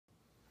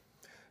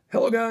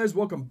Hello guys,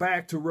 welcome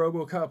back to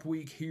Robocop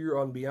Week here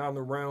on Beyond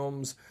the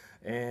Realms,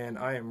 and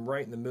I am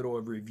right in the middle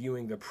of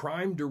reviewing the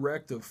Prime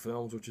Directive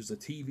films, which is a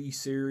TV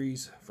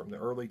series from the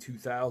early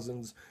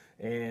 2000s.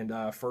 And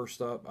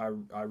first up,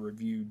 I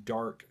reviewed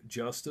Dark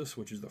Justice,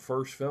 which is the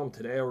first film.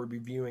 Today I'll be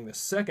reviewing the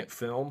second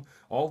film.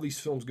 All these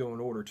films go in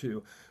order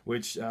too,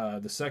 which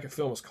the second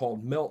film is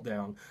called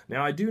Meltdown.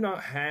 Now I do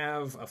not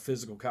have a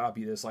physical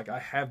copy of this. Like, I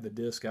have the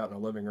disc out in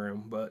the living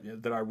room,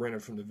 but that I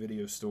rented from the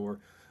video store.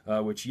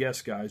 Which,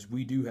 yes, guys,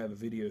 we do have a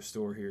video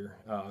store here,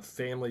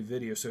 Family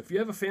Video. So if you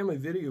have a Family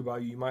Video by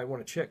you might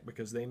want to check,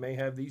 because they may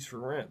have these for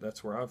rent.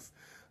 That's where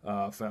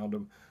I've found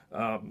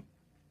them.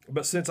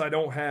 But since I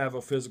don't have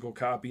a physical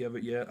copy of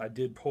it yet, I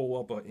did pull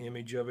up an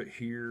image of it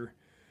here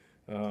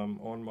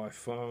on my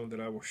phone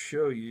that I will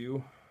show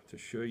you to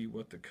show you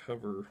what the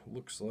cover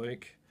looks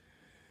like.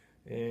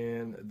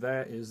 And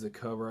that is the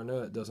cover. I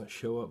know it doesn't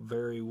show up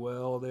very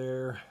well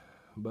there,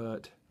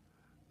 but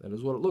that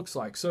is what it looks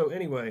like. So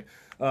anyway,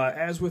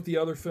 as with the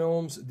other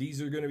films,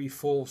 these are going to be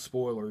full of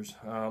spoilers.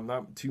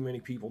 Not too many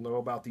people know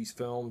about these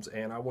films,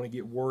 and I want to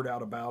get word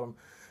out about them,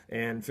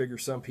 and figure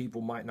some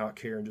people might not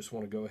care and just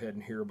want to go ahead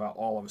and hear about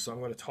all of it. So I'm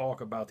going to talk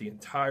about the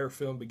entire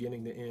film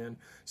beginning to end.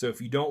 So if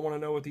you don't want to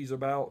know what these are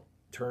about,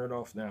 turn it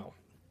off now.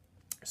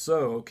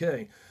 So,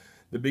 okay.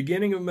 The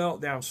beginning of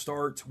Meltdown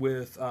starts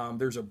with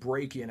there's a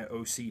break-in at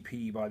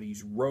OCP by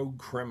these rogue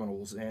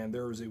criminals, and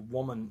there is a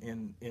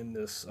woman in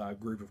this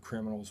group of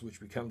criminals, which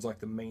becomes like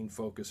the main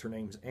focus. Her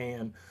name's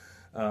Anne.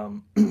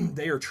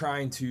 They are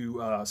trying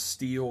to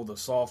steal the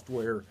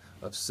software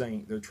of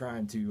Saint. They're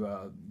trying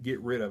to get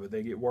rid of it.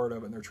 They get word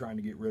of it, and they're trying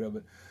to get rid of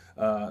it.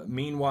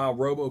 Meanwhile,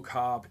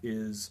 Robocop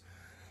is...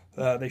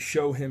 they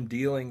show him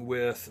dealing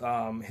with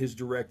his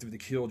directive to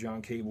kill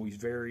John Cable. He's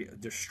very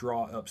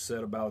distraught,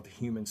 upset about it. The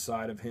human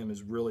side of him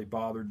is really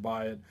bothered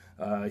by it.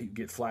 You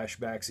get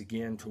flashbacks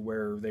again to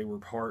where they were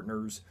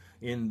partners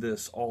in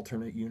this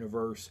alternate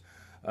universe.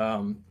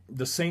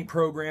 The Saint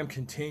program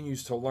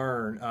continues to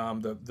learn.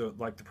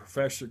 The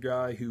professor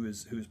guy who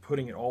is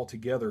putting it all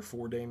together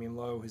for Damien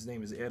Lowe. His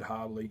name is Ed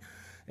Hobley,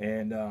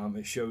 and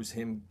it shows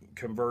him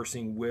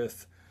conversing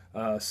with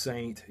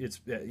Saint.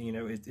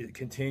 It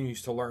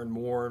continues to learn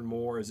more and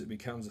more as it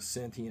becomes a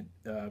sentient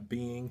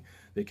being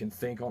that can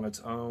think on its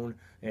own.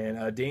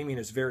 And Damien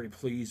is very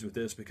pleased with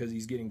this, because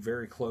he's getting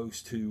very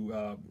close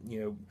to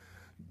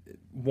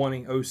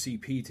wanting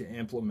OCP to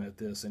implement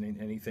this,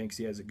 and he thinks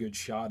he has a good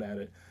shot at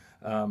it.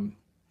 And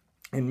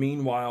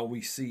meanwhile,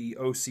 we see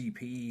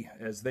OCP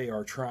as they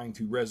are trying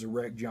to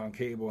resurrect John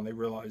Cable, and they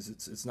realize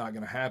it's not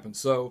going to happen.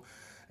 So,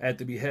 at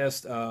the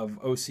behest of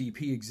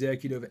OCP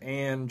executive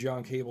and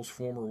John Cable's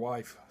former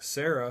wife,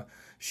 Sarah,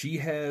 she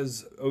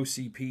has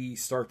OCP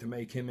start to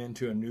make him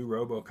into a new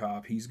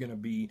Robocop. He's going to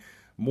be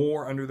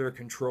more under their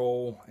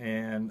control,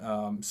 and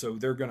so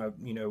they're going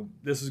to,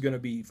 this is going to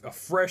be a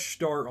fresh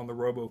start on the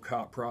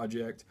Robocop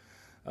project.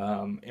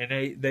 And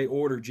they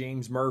order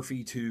James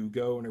Murphy to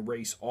go and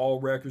erase all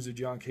records of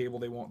John Cable.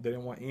 They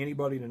don't want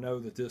anybody to know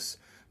that this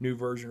new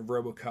version of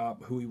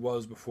Robocop, who he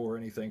was before,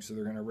 anything. So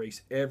they're going to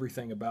erase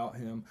everything about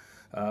him.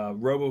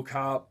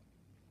 Robocop.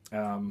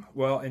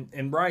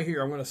 And right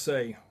here I'm going to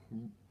say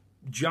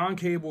John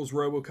Cable's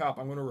Robocop.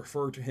 I'm going to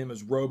refer to him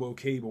as Robo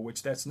Cable,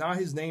 which that's not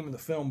his name in the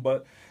film,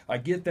 but I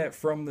get that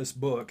from this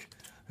book,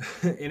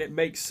 and it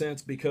makes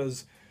sense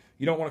because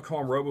you don't want to call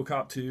him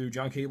Robocop 2.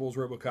 John Cable's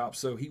Robocop,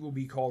 so he will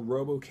be called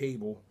Robo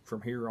Cable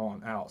from here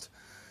on out.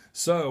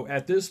 So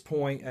at this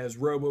point, as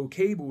Robo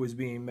Cable is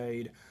being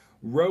made,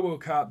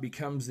 Robocop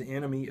becomes the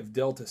enemy of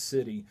Delta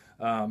City.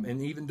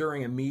 And even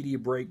during a media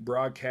break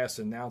broadcast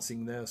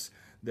announcing this,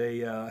 they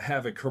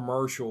have a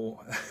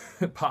commercial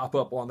pop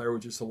up on there,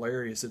 which is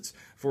hilarious. It's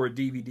for a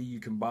DVD you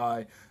can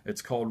buy.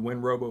 It's called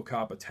When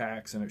Robocop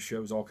Attacks, and it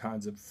shows all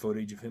kinds of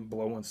footage of him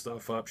blowing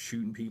stuff up,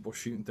 shooting people,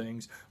 shooting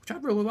things, which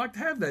I'd really like to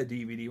have that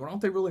DVD. Why don't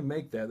they really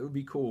make that? That would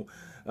be cool.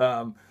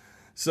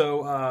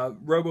 So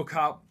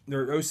Robocop,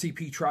 or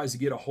OCP, tries to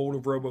get a hold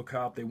of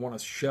Robocop. They want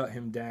to shut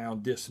him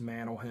down,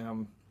 dismantle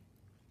him,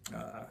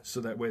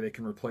 so that way they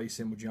can replace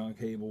him with John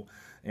Cable.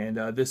 And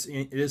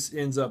this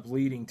ends up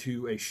leading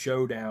to a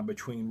showdown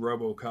between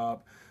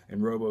Robocop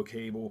and Robo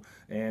Cable.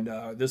 And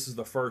this is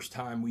the first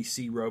time we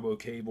see Robo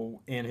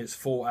Cable in his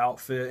full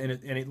outfit.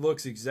 And it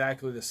looks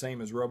exactly the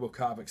same as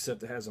Robocop,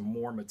 except it has a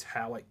more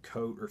metallic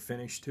coat or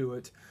finish to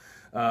it.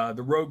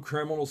 The rogue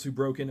criminals who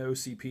broke into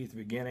OCP at the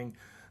beginning,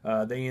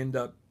 they end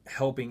up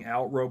helping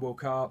out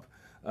Robocop.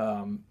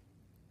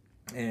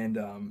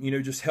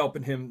 Just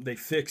helping him. They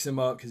fix him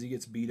up because he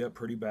gets beat up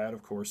pretty bad,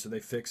 of course. So they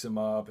fix him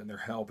up, and they're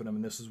helping him.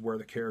 And this is where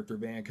the character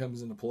of Anne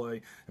comes into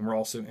play. And we're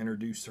also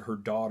introduced to her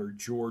daughter,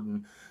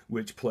 Jordan,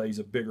 which plays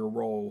a bigger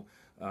role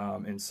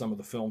in some of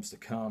the films to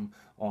come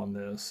on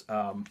this.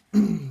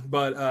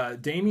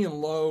 But Damien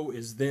Lowe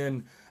is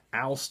then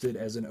ousted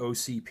as an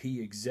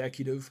OCP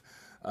executive.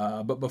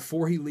 But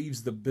before he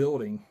leaves the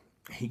building,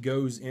 he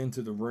goes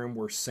into the room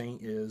where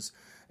Saint is,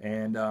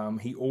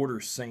 and he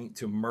orders Saint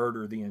to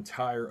murder the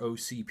entire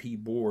OCP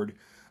board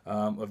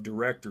of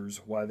directors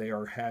while they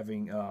are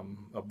having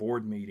a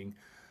board meeting.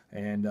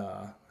 and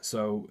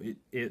so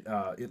it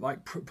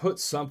like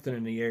puts something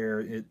in the air,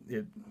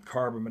 it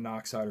carbon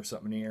monoxide or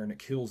something in the air, and it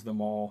kills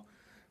them all,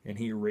 and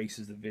he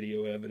erases the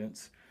video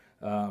evidence.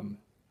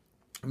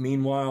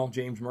 Meanwhile,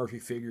 James Murphy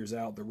figures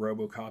out that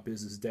Robocop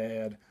is his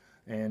dad,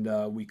 and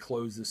we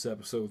close this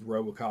episode with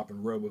Robocop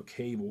and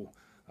Robocable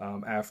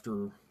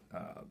after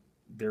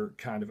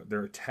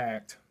they're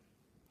attacked.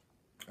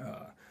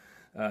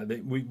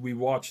 We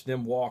watch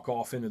them walk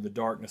off into the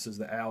darkness as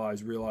the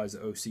Allies realize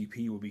that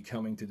OCP will be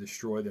coming to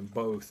destroy them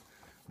both,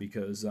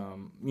 because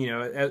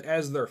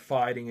as they're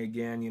fighting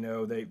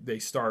again, they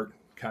start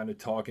kind of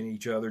talking to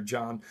each other.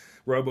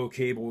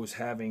 Robocable was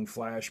having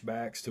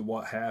flashbacks to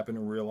what happened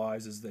and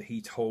realizes that he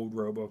told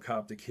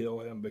Robocop to kill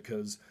him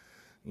because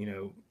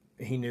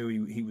he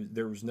knew he was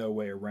there was no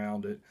way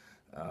around it,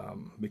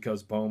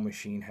 because Bone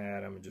Machine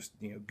had him, and just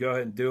go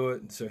ahead and do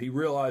it. And so he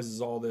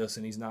realizes all this,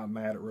 and he's not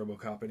mad at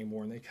Robocop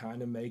anymore, and they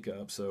kind of make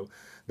up. So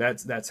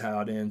that's how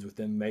it ends, with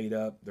them made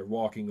up. They're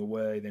walking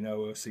away. They know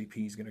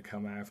OCP is going to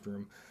come after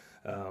him.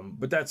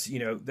 But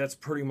that's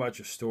pretty much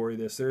a story.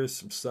 There is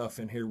some stuff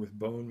in here with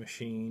Bone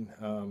Machine,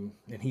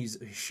 and he's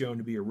shown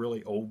to be a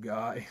really old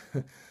guy.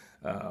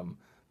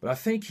 But I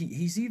think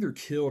he's either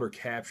killed or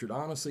captured.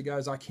 Honestly,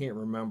 guys, I can't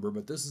remember.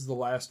 But this is the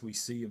last we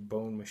see of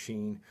Bone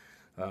Machine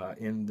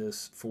in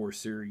this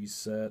 4-series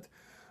set.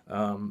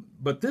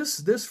 But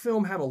this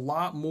film had a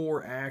lot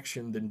more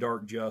action than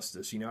Dark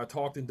Justice. I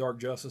talked in Dark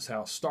Justice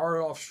how it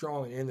started off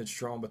strong and ended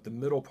strong, but the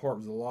middle part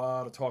was a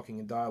lot of talking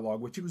and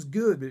dialogue, which it was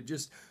good, but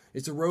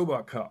it's a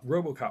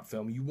Robocop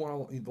film. You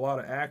want a lot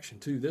of action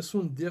too. This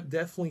one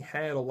definitely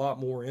had a lot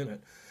more in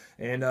it.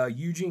 And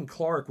Eugene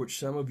Clark, which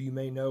some of you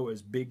may know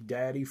as Big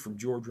Daddy from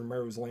George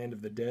Romero's Land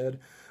of the Dead,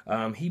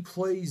 he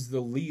plays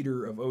the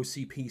leader of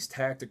OCP's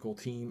tactical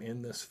team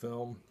in this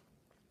film,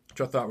 which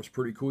I thought was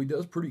pretty cool. He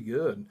does pretty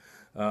good.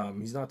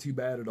 He's not too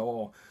bad at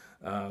all.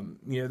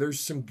 There's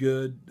some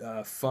good,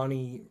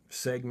 funny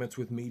segments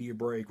with Media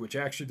Break, which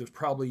actually there's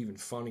probably even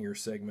funnier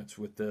segments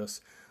with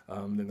this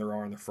than there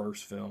are in the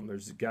first film.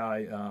 There's a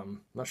guy,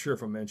 I'm not sure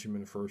if I mentioned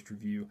him in the first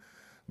review,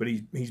 but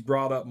he's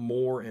brought up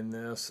more in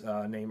this,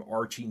 named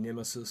Archie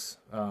Nemesis.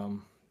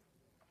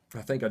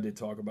 I think I did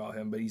talk about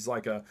him, but he's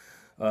like a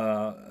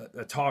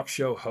talk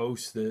show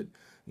host that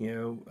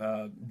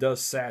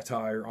does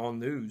satire on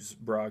news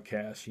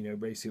broadcasts,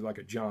 basically like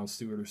a Jon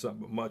Stewart or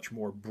something, but much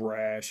more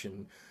brash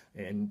and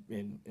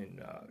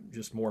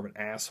just more of an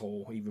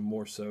asshole, even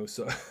more so.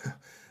 So,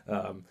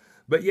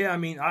 but yeah,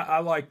 I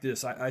like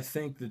this. I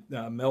think that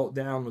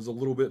Meltdown was a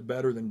little bit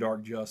better than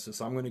Dark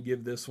Justice. I'm going to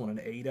give this one an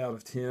 8 out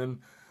of 10.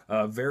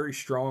 Very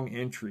strong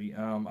entry.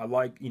 I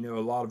like, a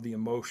lot of the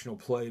emotional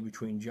play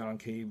between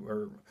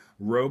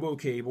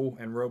Robocable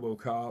and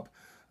Robocop.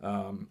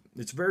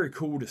 It's very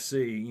cool to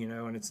see,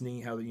 and it's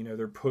neat how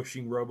they're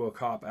pushing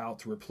Robocop out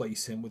to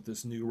replace him with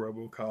this new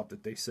Robocop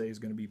that they say is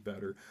going to be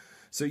better.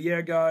 So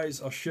yeah,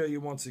 guys, I'll show you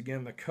once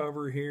again the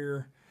cover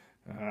here.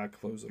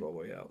 Close it all the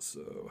way out.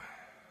 So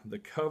the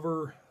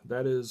cover,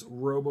 that is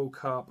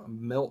Robocop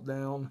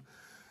Meltdown.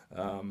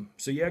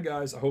 So yeah,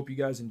 guys, I hope you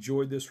guys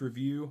enjoyed this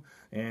review,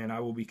 and I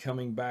will be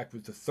coming back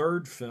with the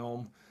third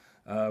film,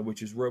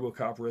 which is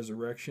Robocop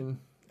Resurrection,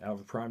 out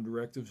of Prime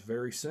Directives,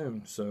 very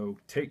soon. So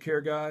take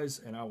care, guys,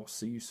 and I will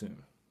see you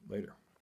soon. Later.